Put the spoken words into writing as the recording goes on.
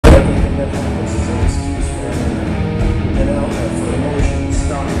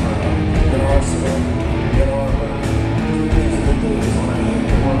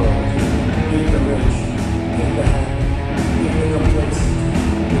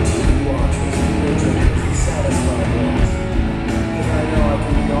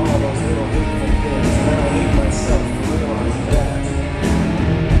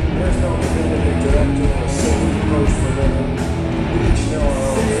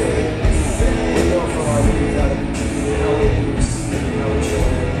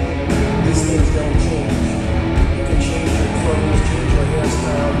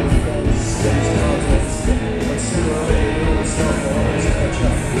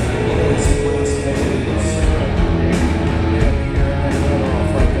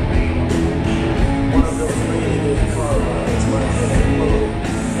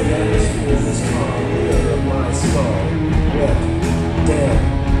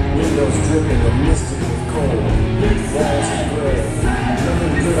dripping and misted with cold. Walls of gray.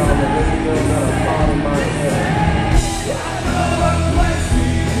 Nothing good on the radio, not a thought in my head.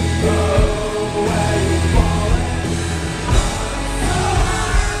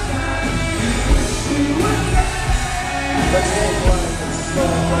 Let's take life and slow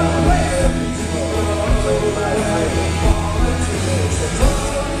down and slow. Play by play. The 2 minutes that take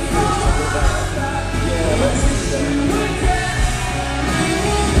 10 years to go back. Yeah, let's do that.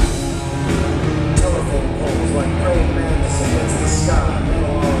 Telephone poles like praying mantis against the sky, no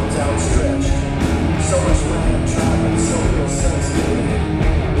arms outstretched. So much land travel, so little sense doing it.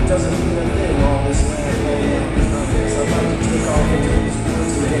 It doesn't mean a thing, all this land laying out nothings. I'd like to take off into these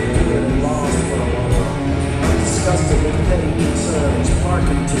woods and get good and lost for a while. I'm disgusted with petty concerns,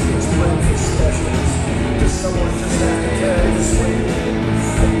 parking tickets, breakfast specials. Does someone just have to carry this weight?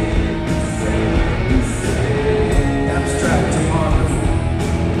 Abstract topography,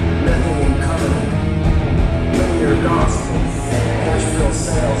 methane covenant, linear gospel, Nashville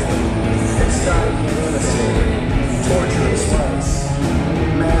salesman, ecstatic emissary, torturous lice,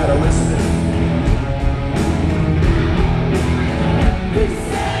 mad Elizabeth.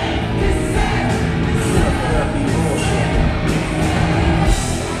 Chemotherapy bullshit.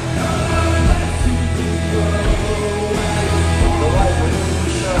 The light within me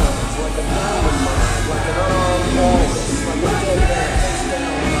shines like a diamond mine, like an unarmed walrus, like a dead man face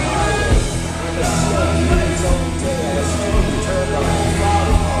down on the highway, like a snake in its own tail, a student turned on a cloud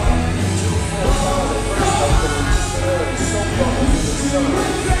upon. 2 full closet first opening, disparity, soap bubbles in the sun,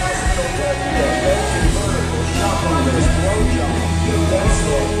 hospital deathbed, banking vertical, shoplifters, blowjob, dance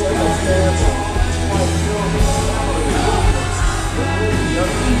floor, devil's dancing, white buildings, salary movements, the movie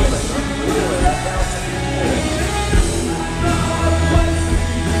unfeeling, unreal, about to begin.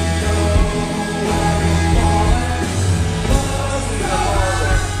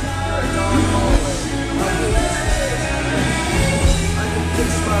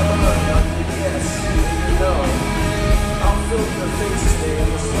 Fix my mind on your yes, you know. I'll fill your face today in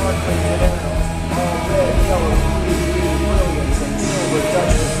the sparkling canals, all red, yellow, blue, green, brilliance, and silver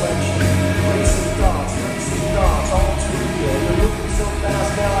Dutch reflection. Racing dots, all too real. You're moving so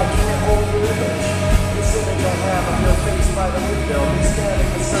fast now I can't hold your image. This image I have of your face by the window, me standing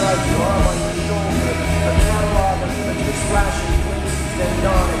beside you, arm on your shoulder. A catalog of images flashing places, then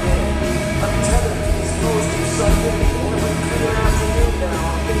dawn again. I'm tethered to these posters so vivid, every clear afternoon now,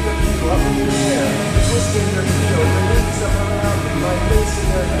 I think of you up in the air, twisting your heel, your knees up around me, my face in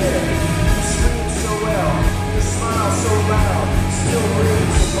your hair. You scream so well, you smile so loud, still breathe.